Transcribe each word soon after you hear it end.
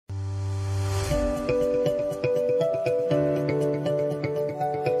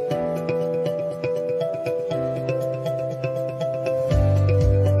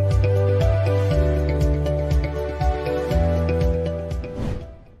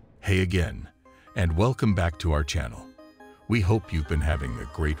Hey again, and welcome back to our channel. We hope you've been having a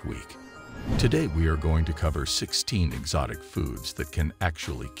great week. Today we are going to cover 16 exotic foods that can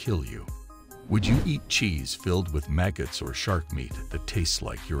actually kill you. Would you eat cheese filled with maggots or shark meat that tastes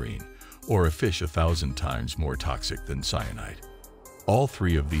like urine, or a fish 1,000 times more toxic than cyanide? All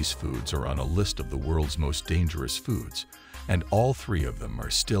three of these foods are on a list of the world's most dangerous foods, and all three of them are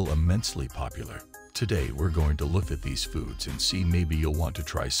still immensely popular. Today we're going to look at these foods and see maybe you'll want to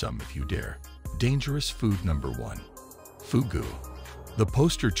try some if you dare. Dangerous food number 1. Fugu. The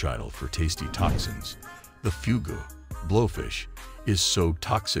poster child for tasty toxins, the fugu, blowfish, is so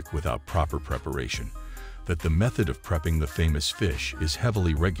toxic without proper preparation that the method of prepping the famous fish is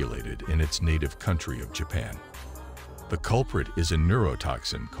heavily regulated in its native country of Japan. The culprit is a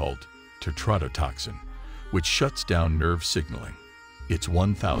neurotoxin called tetrodotoxin, which shuts down nerve signaling. It's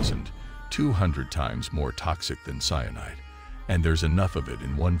 1,200 times more toxic than cyanide, and there's enough of it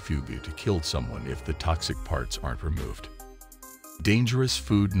in one fugu to kill someone if the toxic parts aren't removed. Dangerous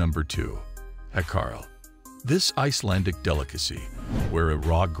food number 2. Hackarl. This Icelandic delicacy, where a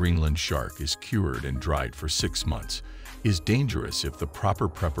raw Greenland shark is cured and dried for 6 months, is dangerous if the proper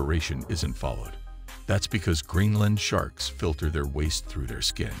preparation isn't followed. That's because Greenland sharks filter their waste through their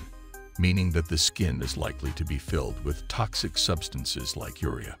skin, meaning that the skin is likely to be filled with toxic substances like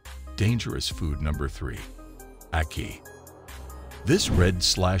urea. Dangerous food number 3. Ackee. This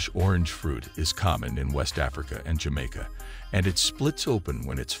red/orange fruit is common in West Africa and Jamaica, and it splits open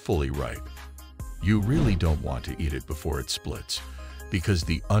when it's fully ripe. You really don't want to eat it before it splits, because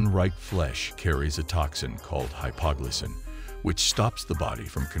the unripe flesh carries a toxin called hypoglycin, which stops the body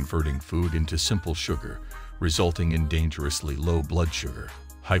from converting food into simple sugar, resulting in dangerously low blood sugar,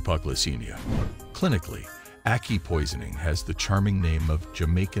 hypoglycemia. Clinically, ackee poisoning has the charming name of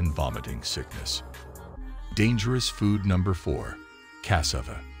Jamaican vomiting sickness. Dangerous food number 4.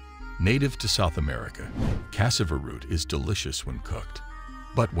 Cassava. Native to South America, cassava root is delicious when cooked.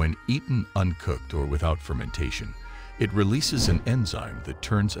 But when eaten uncooked or without fermentation, it releases an enzyme that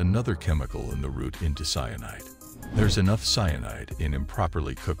turns another chemical in the root into cyanide. There's enough cyanide in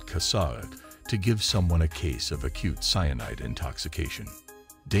improperly cooked cassava to give someone a case of acute cyanide intoxication.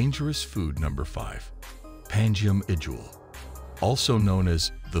 Dangerous food number 5. Pangium idjul. Also known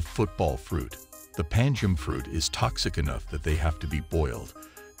as the football fruit, the pangium fruit is toxic enough that they have to be boiled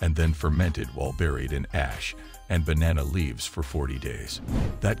and then fermented while buried in ash and banana leaves for 40 days.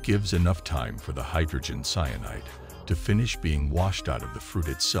 That gives enough time for the hydrogen cyanide to finish being washed out of the fruit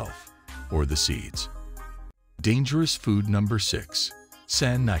itself or the seeds. Dangerous food number 6.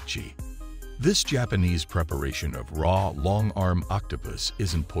 San-nakji. This Japanese preparation of raw, long-arm octopus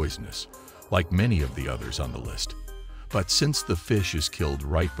isn't poisonous, like many of the others on the list. But since the fish is killed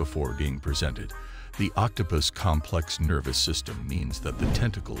right before being presented, the octopus' complex nervous system means that the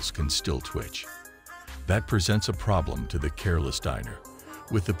tentacles can still twitch. That presents a problem to the careless diner,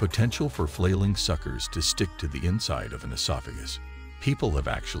 with the potential for flailing suckers to stick to the inside of an esophagus. People have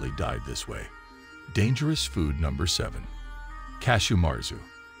actually died this way. Dangerous food number 7. Cashew marzu.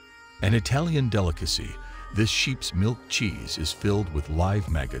 An Italian delicacy, this sheep's milk cheese is filled with live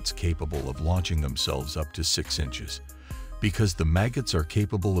maggots capable of launching themselves up to 6 inches. Because the maggots are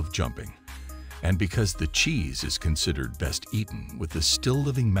capable of jumping, and because the cheese is considered best eaten with the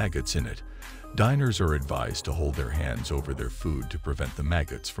still-living maggots in it, diners are advised to hold their hands over their food to prevent the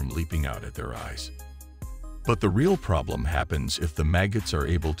maggots from leaping out at their eyes. But the real problem happens if the maggots are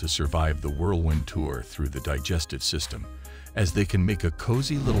able to survive the whirlwind tour through the digestive system, as they can make a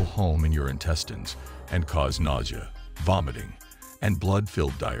cozy little home in your intestines and cause nausea, vomiting, and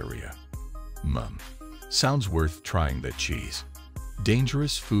blood-filled diarrhea. Sounds worth trying that cheese.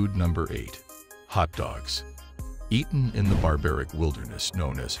 Dangerous food number 8. Hot dogs. Eaten in the barbaric wilderness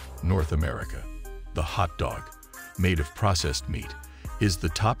known as North America, the hot dog, made of processed meat, is the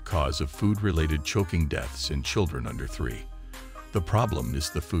top cause of food-related choking deaths in children under 3. The problem is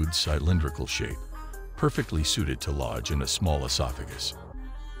the food's cylindrical shape, perfectly suited to lodge in a small esophagus.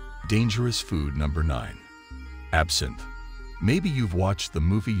 Dangerous food number 9. Absinthe. Maybe you've watched the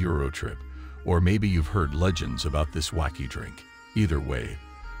movie Eurotrip, or maybe you've heard legends about this wacky drink. Either way,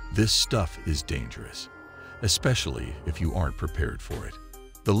 this stuff is dangerous, especially if you aren't prepared for it.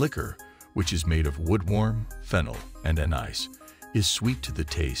 The liquor, which is made of woodworm, fennel, and anise, is sweet to the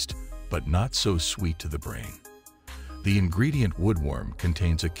taste, but not so sweet to the brain. The ingredient woodworm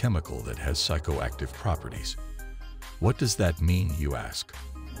contains a chemical that has psychoactive properties. What does that mean, you ask?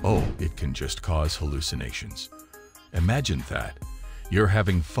 Oh, it can just cause hallucinations. Imagine that. You're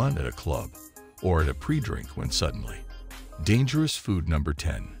having fun at a club or at a pre-drink when suddenly. Dangerous food number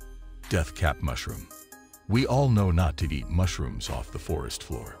 10. Death cap mushroom. We all know not to eat mushrooms off the forest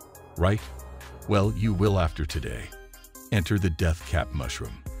floor. right? Well, you will after today. Enter the death cap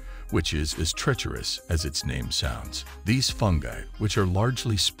mushroom, which is as treacherous as its name sounds. These fungi, which are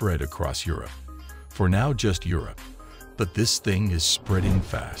largely spread across Europe, for now just Europe, but this thing is spreading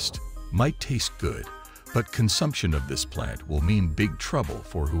fast, might taste good, but consumption of this plant will mean big trouble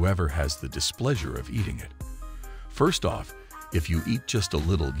for whoever has the displeasure of eating it. First off, if you eat just a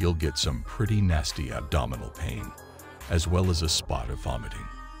little, you'll get some pretty nasty abdominal pain, as well as a spot of vomiting.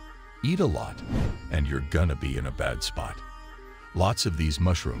 Eat a lot, and you're gonna be in a bad spot. Lots of these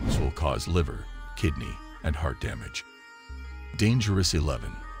mushrooms will cause liver, kidney, and heart damage. Dangerous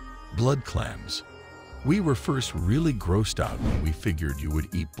 11. Blood clams. We were first really grossed out when we figured you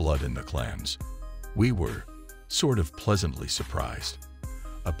would eat blood in the clams. We were sort of pleasantly surprised.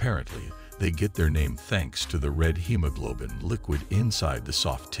 Apparently, they get their name thanks to the red hemoglobin liquid inside the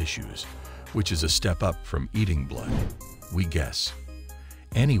soft tissues, which is a step up from eating blood, we guess.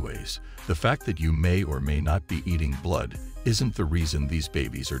 Anyways, the fact that you may or may not be eating blood isn't the reason these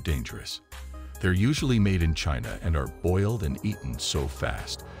babies are dangerous. They're usually made in China and are boiled and eaten so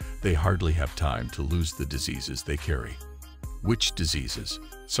fast, they hardly have time to lose the diseases they carry. Which diseases?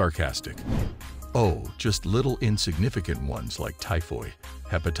 Sarcastic. Oh, just little insignificant ones like typhoid,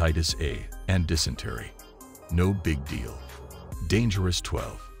 hepatitis A, and dysentery. No big deal. Dangerous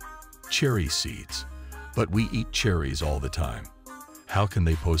 12. Cherry seeds. But we eat cherries all the time. How can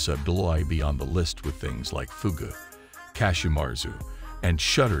they possibly be on the list with things like fugu, cashew marzu, and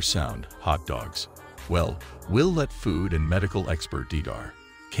shutter sound hot dogs? Well, we'll let food and medical expert Didar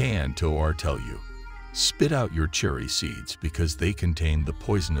Kantor tell you. Spit out your cherry seeds because they contain the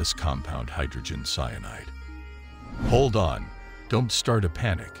poisonous compound hydrogen cyanide. Hold on, don't start a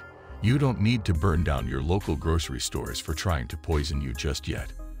panic. You don't need to burn down your local grocery stores for trying to poison you just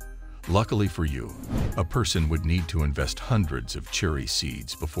yet. Luckily for you, a person would need to invest hundreds of cherry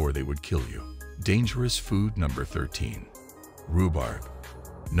seeds before they would kill you. Dangerous food number 13. Rhubarb.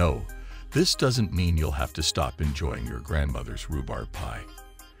 No, this doesn't mean you'll have to stop enjoying your grandmother's rhubarb pie.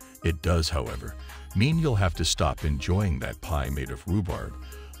 It does, however, mean you'll have to stop enjoying that pie made of rhubarb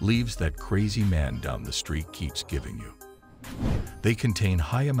leaves that crazy man down the street keeps giving you. They contain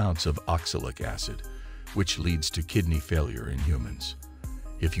high amounts of oxalic acid, which leads to kidney failure in humans.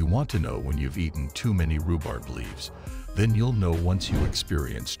 If you want to know when you've eaten too many rhubarb leaves, then you'll know once you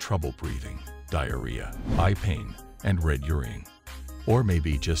experience trouble breathing, diarrhea, eye pain, and red urine. Or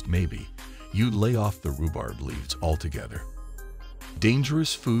maybe, just maybe, you lay off the rhubarb leaves altogether.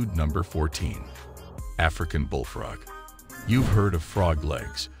 Dangerous food number 14. African bullfrog. You've heard of frog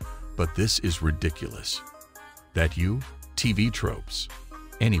legs, but this is ridiculous. That you? TV tropes.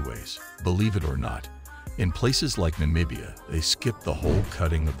 Anyways, believe it or not, in places like Namibia, they skip the whole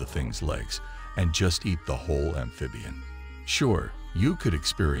cutting of the thing's legs and just eat the whole amphibian. Sure, you could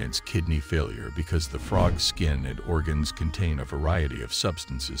experience kidney failure because the frog's skin and organs contain a variety of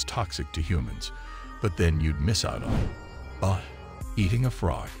substances toxic to humans, but then you'd miss out on eating a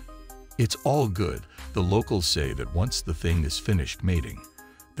frog. It's all good. The locals say that once the thing is finished mating,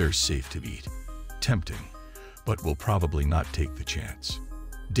 they're safe to eat. Tempting, but we'll probably not take the chance.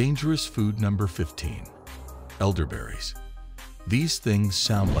 Dangerous food number 15. Elderberries. These things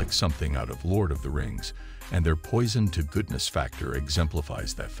sound like something out of Lord of the Rings, and their poison to goodness factor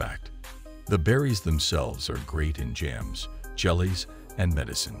exemplifies that fact. The berries themselves are great in jams, jellies, and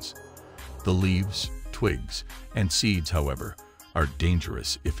medicines. The leaves, twigs, and seeds, however, are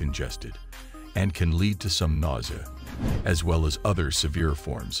dangerous if ingested, and can lead to some nausea, as well as other severe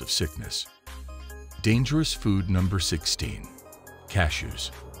forms of sickness. Dangerous food number 16.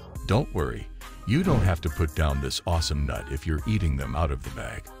 Cashews. Don't worry, you don't have to put down this awesome nut if you're eating them out of the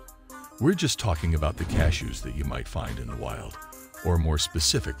bag. We're just talking about the cashews that you might find in the wild, or more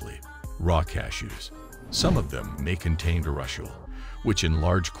specifically, raw cashews. Some of them may contain urushiol, which in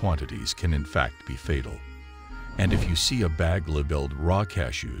large quantities can in fact be fatal. And if you see a bag labeled raw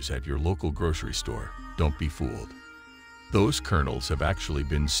cashews at your local grocery store, don't be fooled. Those kernels have actually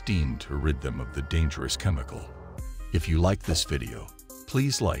been steamed to rid them of the dangerous chemical. If you like this video,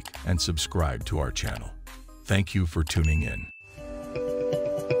 please like and subscribe to our channel. Thank you for tuning in.